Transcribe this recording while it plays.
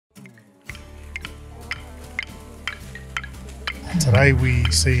Today we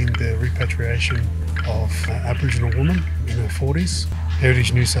see the repatriation of an Aboriginal woman in her 40s.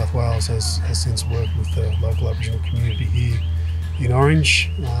 Heritage New South Wales has since worked with the local Aboriginal community here in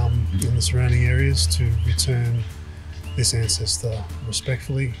Orange, in the surrounding areas, to return this ancestor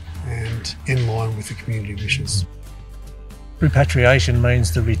respectfully and in line with the community wishes. Repatriation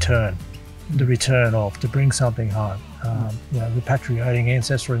means the return of, to bring something home. Repatriating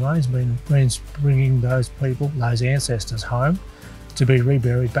ancestral remains means bringing those people, those ancestors home to be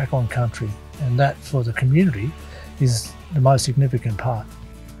reburied back on country, and that for the community is the most significant part.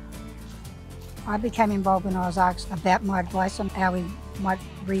 I became involved when I was asked about my advice on how we might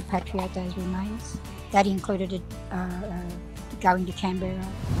repatriate those remains. That included going to Canberra,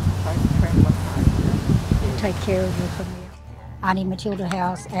 take care of the family. Auntie Matilda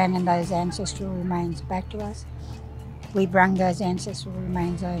House and in those ancestral remains back to us. We brought those ancestral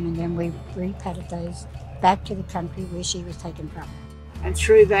remains home and then we repatriated those back to the country where she was taken from. And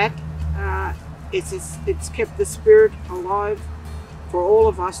through that, it's kept the spirit alive for all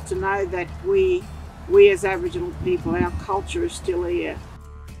of us to know that we as Aboriginal people, our culture is still here.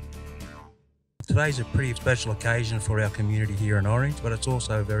 Today's a pretty special occasion for our community here in Orange, but it's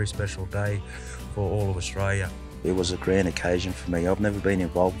also a very special day for all of Australia. It was a grand occasion for me. I've never been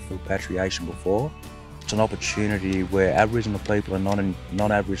involved with repatriation before. It's an opportunity where Aboriginal people and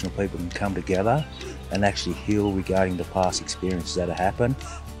non-Aboriginal people can come together and actually heal regarding the past experiences that have happened.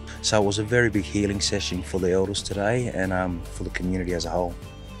 So it was a very big healing session for the elders today and for the community as a whole.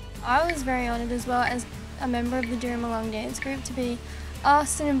 I was very honoured as well as a member of the Molong dance group to be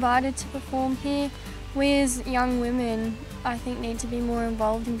asked and invited to perform here. We as young women, I think, need to be more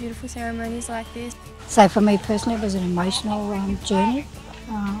involved in beautiful ceremonies like this. So for me personally, it was an emotional journey.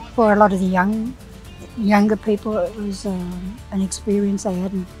 For a lot of the younger people, it was an experience they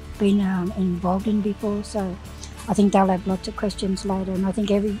hadn't been involved in before. So I think they'll have lots of questions later. And I think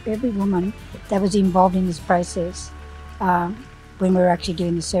every woman that was involved in this process, when we were actually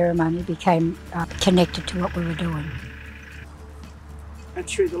doing the ceremony, became connected to what we were doing. And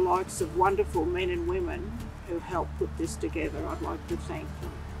through the likes of wonderful men and women who helped put this together, I'd like to thank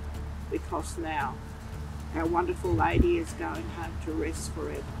them, because now our wonderful lady is going home to rest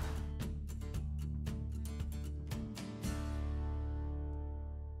forever.